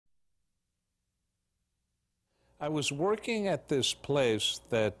I was working at this place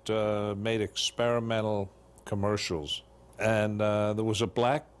that made experimental commercials, and there was a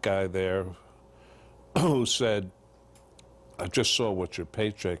black guy there who said, I just saw what your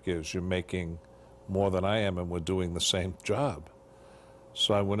paycheck is. You're making more than I am, and we're doing the same job.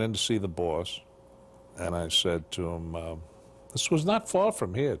 So I went in to see the boss, and I said to him, this was not far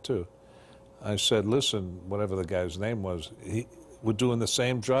from here, too. I said, listen, whatever the guy's name was, we're doing the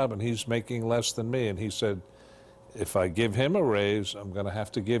same job, and he's making less than me. And he said, if I give him a raise, I'm going to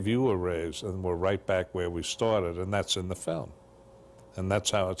have to give you a raise. And we're right back where we started, and that's in the film. And that's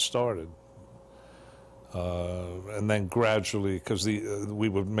how it started. And then gradually, because we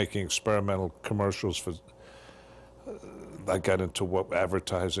were making experimental commercials for, I got into what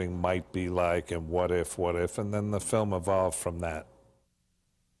advertising might be like and what if, and then the film evolved from that.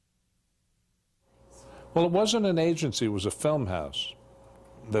 Well, it wasn't an agency, it was a film house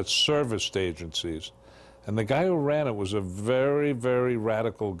that serviced agencies. And the guy who ran it was a very, very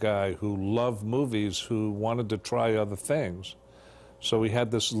radical guy who loved movies, who wanted to try other things. So we had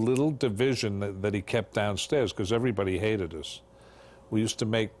this little division that he kept downstairs because everybody hated us. We used to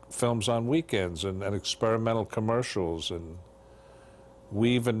make films on weekends and experimental commercials, and we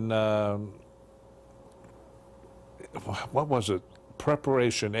even, what was it?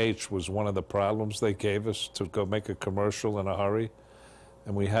 Preparation H was one of the problems they gave us to go make a commercial in a hurry.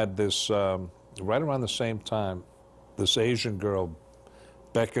 And we had this, right around the same time, this Asian girl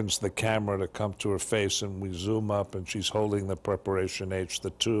beckons the camera to come to her face, and we zoom up, and she's holding the Preparation H,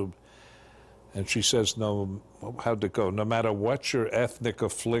 the tube. And she says, no, how'd it go? No matter what your ethnic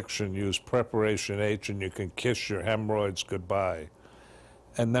affliction, use Preparation H and you can kiss your hemorrhoids goodbye.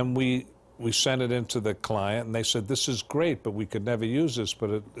 And then we sent it into the client, and they said, this is great, but we could never use this.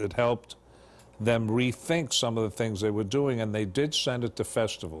 But it helped them rethink some of the things they were doing, and they did send it to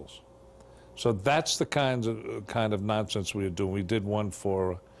festivals. So that's the kind of nonsense we were doing. We did one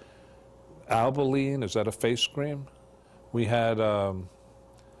for Albaline, is that a face cream? We had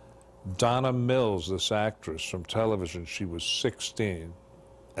Donna Mills, this actress from television. She was 16,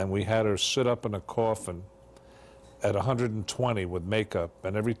 and we had her sit up in a coffin at 120 with makeup,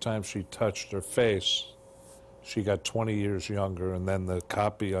 and every time she touched her face, she got 20 years younger, and then the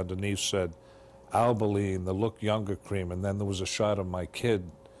copy underneath said, Albaline, the look younger cream, and then there was a shot of my kid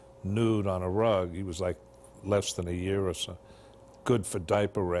nude on a rug. He was like less than a year or so. Good for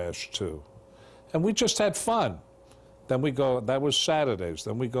diaper rash, too. And we just had fun. Then we go, that was Saturdays,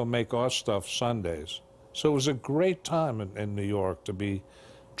 then we go make our stuff Sundays. So it was a great time in New York to be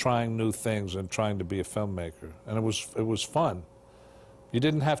trying new things and trying to be a filmmaker. And it was fun. You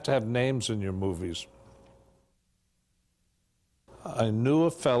didn't have to have names in your movies. I knew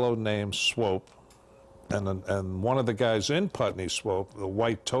a fellow named Swope, and one of the guys in Putney Swope, the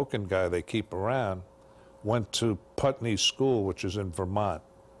white token guy they keep around, went to Putney School, which is in Vermont.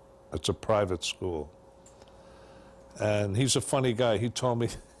 It's a private school. And he's a funny guy. He told me,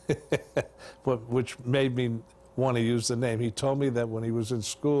 which made me want to use the name. He told me that when he was in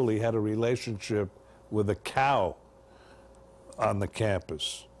school, he had a relationship with a cow on the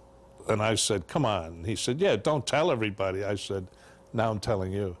campus. And I said, come on. He said, yeah, don't tell everybody. I said, now I'm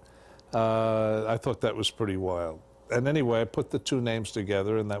telling you. I thought that was pretty wild. And anyway, I put the two names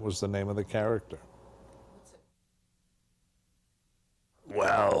together, and that was the name of the character.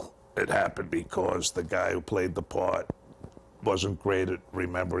 Well, it happened because the guy who played the part wasn't great at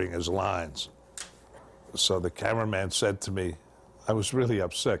remembering his lines. So the cameraman said to me, I was really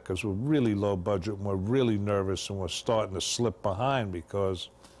upset because we're really low budget and we're really nervous and we're starting to slip behind because,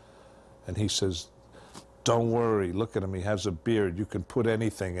 and he says, don't worry, look at him, he has a beard, you can put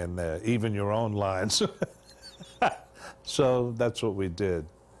anything in there, even your own lines. So that's what we did.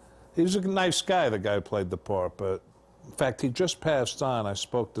 He was a nice guy, the guy who played the part, but in fact, he just passed on. I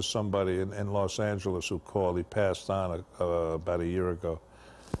spoke to somebody in Los Angeles who called. He passed on about a year ago.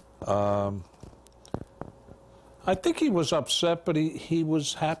 I think he was upset, but he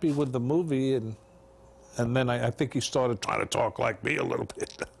was happy with the movie, and then I think he started trying to talk like me a little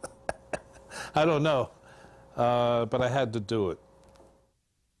bit. I don't know, but I had to do it.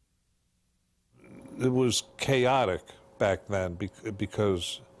 It was chaotic back then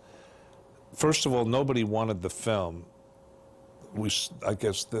because, first of all, nobody wanted the film. I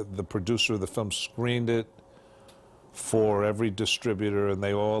guess the producer of the film screened it for every distributor, and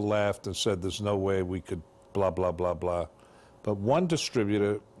they all laughed and said, there's no way we could blah, blah, blah, blah. But one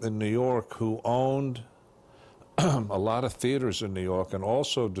distributor in New York who owned a lot of theaters in New York and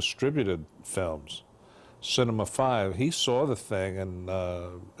also distributed films, Cinema 5, he saw the thing, and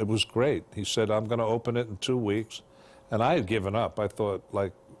it was great. He said, I'm going to open it in 2 weeks. And I had given up. I thought,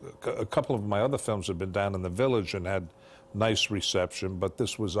 like, a couple of my other films had been down in the Village and had nice reception, but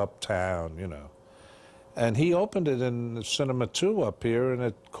this was uptown, you know. And he opened it in Cinema 2 up here, and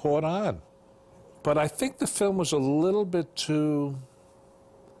it caught on. But I think the film was a little bit too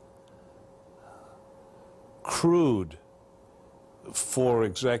crude for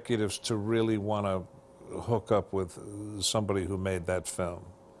executives to really want to hook up with somebody who made that film.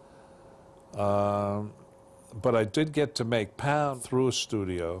 But I did get to make Pound through a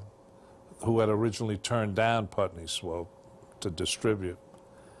studio who had originally turned down Putney Swope to distribute.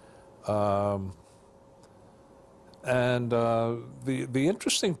 The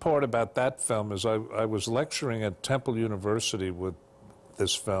interesting part about that film is I was lecturing at Temple University with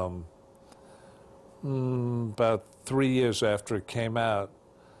this film about 3 years after it came out.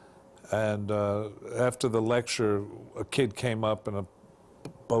 And after the lecture, a kid came up in a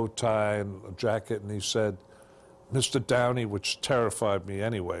bow tie and a jacket, and he said, "Mr. Downey," which terrified me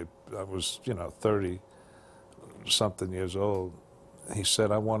anyway. I was, 30-something years old. He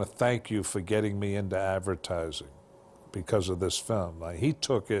said, "I want to thank you for getting me into advertising because of this film." He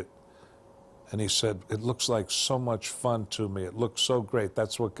took it, and he said, "It looks like so much fun to me. It looks so great.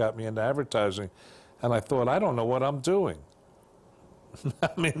 That's what got me into advertising." And I thought, I don't know what I'm doing. I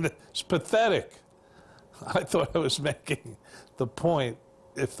mean, it's pathetic. I thought I was making the point,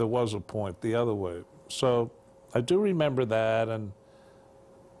 if there was a point, the other way. So I do remember that, and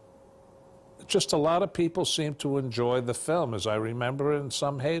just a lot of people seemed to enjoy the film, as I remember it, and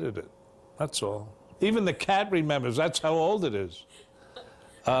some hated it. That's all. Even the cat remembers. That's how old it is.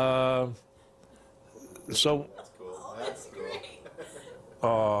 So. That's cool. That's great.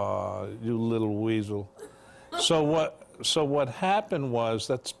 Oh, you little weasel. So what happened was,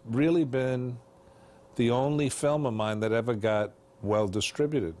 that's really been the only film of mine that ever got well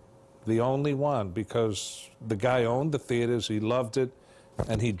distributed. The only one, because the guy owned the theaters, he loved it,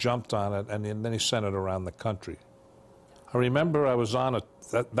 and he jumped on it, and then he sent it around the country. I remember I was on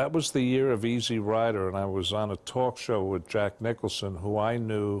that was the year of Easy Rider, and I was on a talk show with Jack Nicholson, who I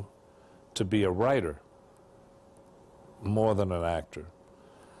knew to be a writer more than an actor.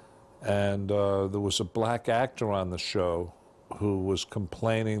 And there was a black actor on the show who was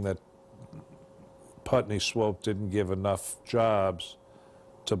complaining that Putney Swope didn't give enough jobs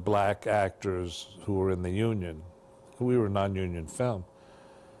to black actors who were in the union. We were a non-union film.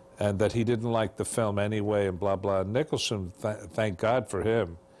 And that he didn't like the film anyway, and blah, blah. Nicholson, thank God for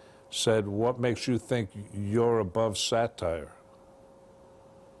him, said, "What makes you think you're above satire?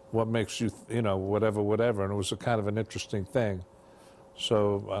 What makes you, whatever, whatever." And it was a kind of an interesting thing.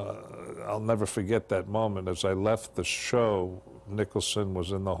 So I'll never forget that moment. As I left the show, Nicholson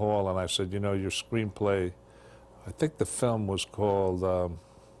was in the hall, and I said, "Your screenplay," I think the film was called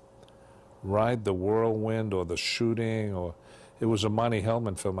Ride the Whirlwind, or The Shooting, or it was a Monty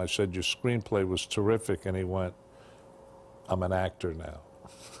Hellman film. I said, "Your screenplay was terrific," and he went, "I'm an actor now."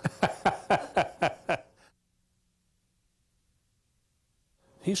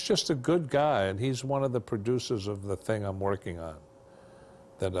 He's just a good guy, and he's one of the producers of the thing I'm working on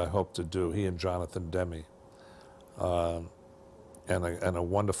that I hope to do, he and Jonathan Demme, and a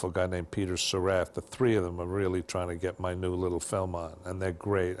wonderful guy named Peter Seraff. The three of them are really trying to get my new little film on, and they're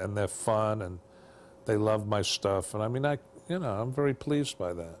great, and they're fun, and they love my stuff, and I mean, I'm very pleased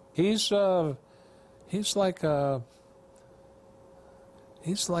by that. He's like a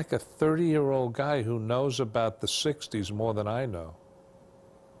 30-year-old guy who knows about the 60s more than I know.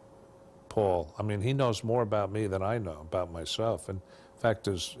 Paul. I mean, he knows more about me than I know about myself. And in fact,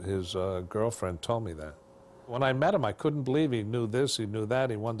 his girlfriend told me that. When I met him, I couldn't believe he knew this, he knew that.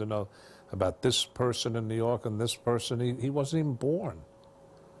 He wanted to know about this person in New York and this person. He wasn't even born.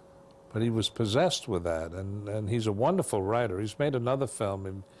 But he was possessed with that. And he's a wonderful writer. He's made another film.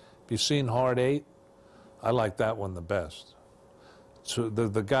 Have you seen Hard Eight? I like that one the best. So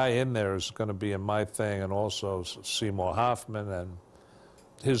the guy in there is going to be in my thing, and also Seymour Hoffman and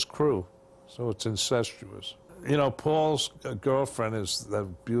his crew. So it's incestuous. Paul's girlfriend is a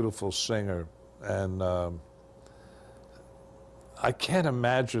beautiful singer, and I can't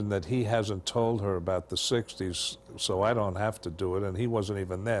imagine that he hasn't told her about the 60s, so I don't have to do it, and he wasn't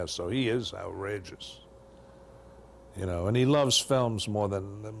even there, so he is outrageous. And he loves films more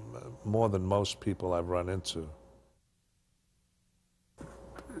than most people I've run into.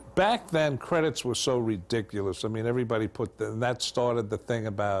 Back then, credits were so ridiculous. I mean, everybody and that started the thing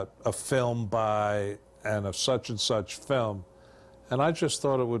about a film by and a such and such film. And I just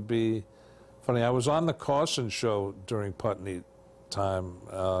thought it would be funny. I was on the Carson show during Putney time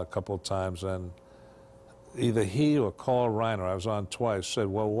a couple of times, and either he or Carl Reiner, I was on twice, said,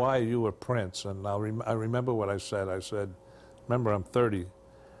 "Well, why are you a Prince?" And I remember what I said. I said, "Remember, I'm 30.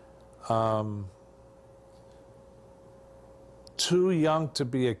 Too young to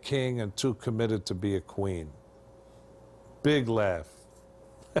be a king and too committed to be a queen. Big laugh.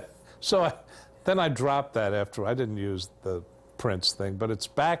 So then I dropped that after. I didn't use the Prince thing, but it's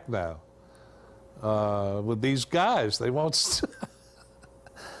back now. With these guys, they won't.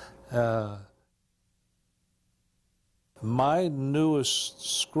 My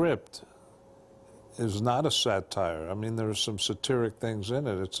newest script is not a satire. I mean, there are some satiric things in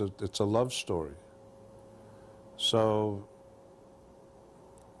it. It's a love story. So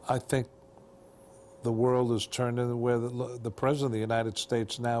I think the world has turned into where the President of the United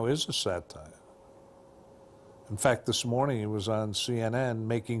States now is a satire. In fact, this morning he was on CNN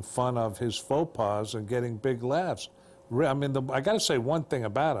making fun of his faux pas and getting big laughs. I mean, I got to say one thing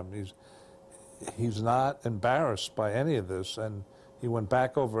about him. He's not embarrassed by any of this, and he went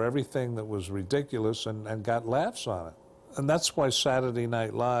back over everything that was ridiculous and got laughs on it. And that's why Saturday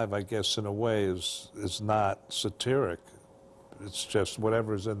Night Live, I guess, in a way, is not satiric. It's just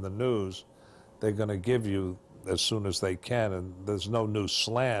whatever's in the news, they're going to give you as soon as they can, and there's no new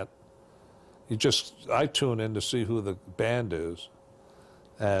slant. I tune in to see who the band is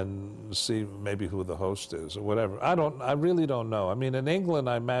and see maybe who the host is or whatever. I really don't know. I mean, in England,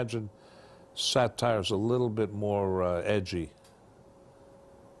 I imagine satire's a little bit more edgy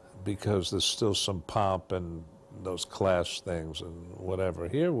because there's still some pomp and those class things and whatever.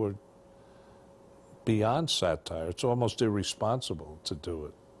 Here, we're beyond satire. It's almost irresponsible to do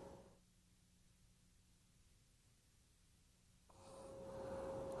it.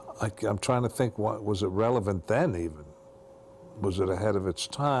 I'm trying to think, was it relevant then even? Was it ahead of its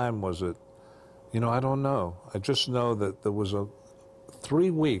time? Was it, I don't know. I just know that there was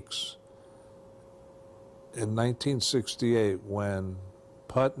 3 weeks in 1968 when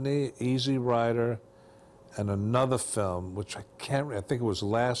Putney, Easy Rider, and another film, which I think it was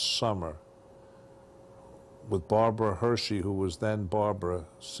last summer, with Barbara Hershey, who was then Barbara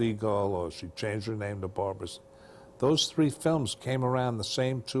Siegel, or she changed her name to Barbara. Those 3 films came around the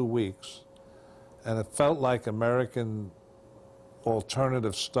same 2 weeks, and it felt like American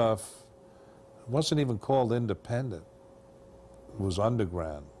alternative stuff. It wasn't even called independent. It was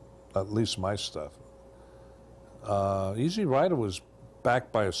underground, at least my stuff. Easy Rider was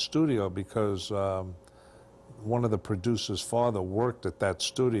backed by a studio because one of the producers' father worked at that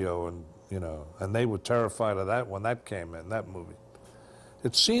studio, and they were terrified of that when that came in, that movie.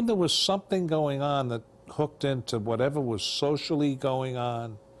 It seemed there was something going on that hooked into whatever was socially going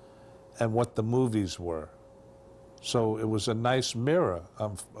on and what the movies were. So it was a nice mirror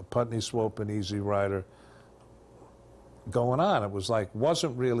of Putney Swope and Easy Rider going on. It was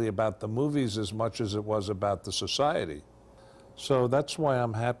wasn't really about the movies as much as it was about the society. So that's why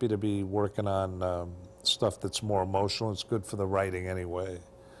I'm happy to be working on stuff that's more emotional. It's good for the writing anyway.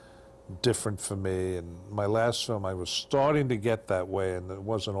 Different for me. And my last film, I was starting to get that way, and it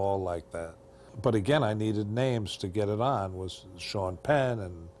wasn't all like that. But again, I needed names to get it on. Was Sean Penn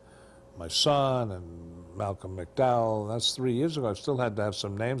and my son and Malcolm McDowell. That's 3 years ago. I still had to have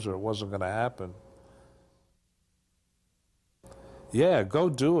some names or it wasn't going to happen. Yeah, go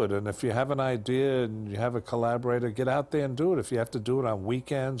do it. And if you have an idea and you have a collaborator, get out there and do it. If you have to do it on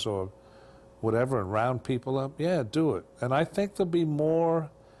weekends or whatever and round people up, yeah, do it. And I think there'll be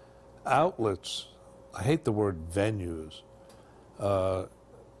more outlets. I hate the word venues.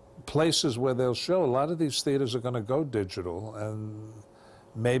 Places where they'll show. A lot of these theaters are going to go digital, and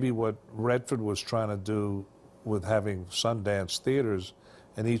maybe what Redford was trying to do with having Sundance theaters,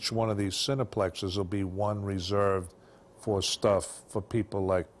 and each one of these cineplexes will be one reserved for stuff for people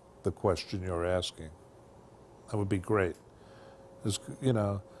like the question you're asking. That would be great.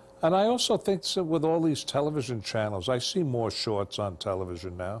 And I also think that with all these television channels, I see more shorts on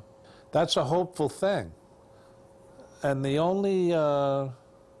television now. That's a hopeful thing. And the only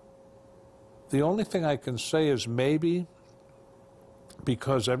thing I can say is maybe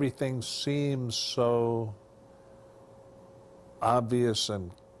because everything seems so obvious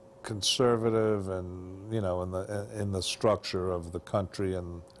and conservative and, in the structure of the country,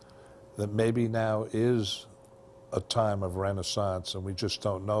 and that maybe now is a time of renaissance and we just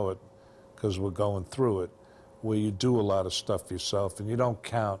don't know it because we're going through it, where you do a lot of stuff yourself and you don't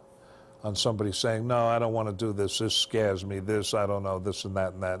count on somebody saying, no, I don't want to do this, this scares me, this, I don't know, this and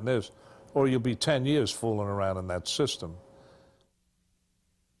that and that and this. Or you'll be 10 years fooling around in that system.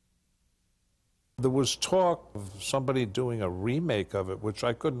 There was talk of somebody doing a remake of it, which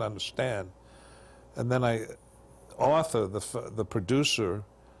I couldn't understand. And then Arthur, the producer,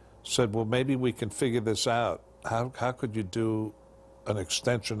 said, well, maybe we can figure this out. How could you do an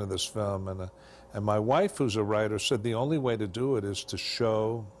extension of this film? And my wife, who's a writer, said the only way to do it is to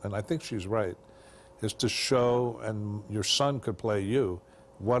show, and I think she's right, is to show, and your son could play you,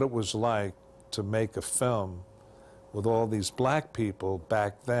 what it was like to make a film with all these black people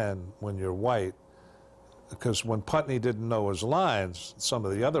back then when you're white. Because when Putney didn't know his lines, some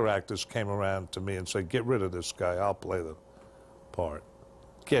of the other actors came around to me and said, get rid of this guy, I'll play the part.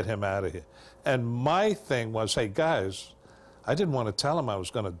 Get him out of here. And my thing was, hey guys, I didn't want to tell him I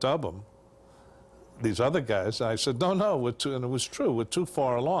was going to dub him, these other guys. I said, no, and it was true, we're too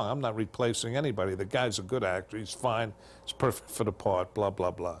far along. I'm not replacing anybody. The guy's a good actor, he's fine, he's perfect for the part, blah,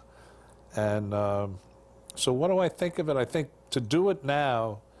 blah, blah. And so what do I think of it? I think to do it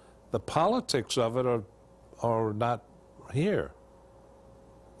now, the politics of it are not here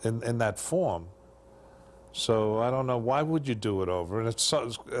in that form. So I don't know, why would you do it over? And it's so,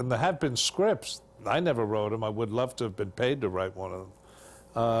 and there have been scripts. I never wrote them. I would love to have been paid to write one of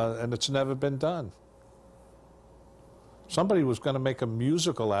them. And it's never been done. Somebody was going to make a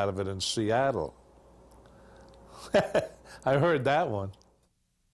musical out of it in Seattle. I heard that one.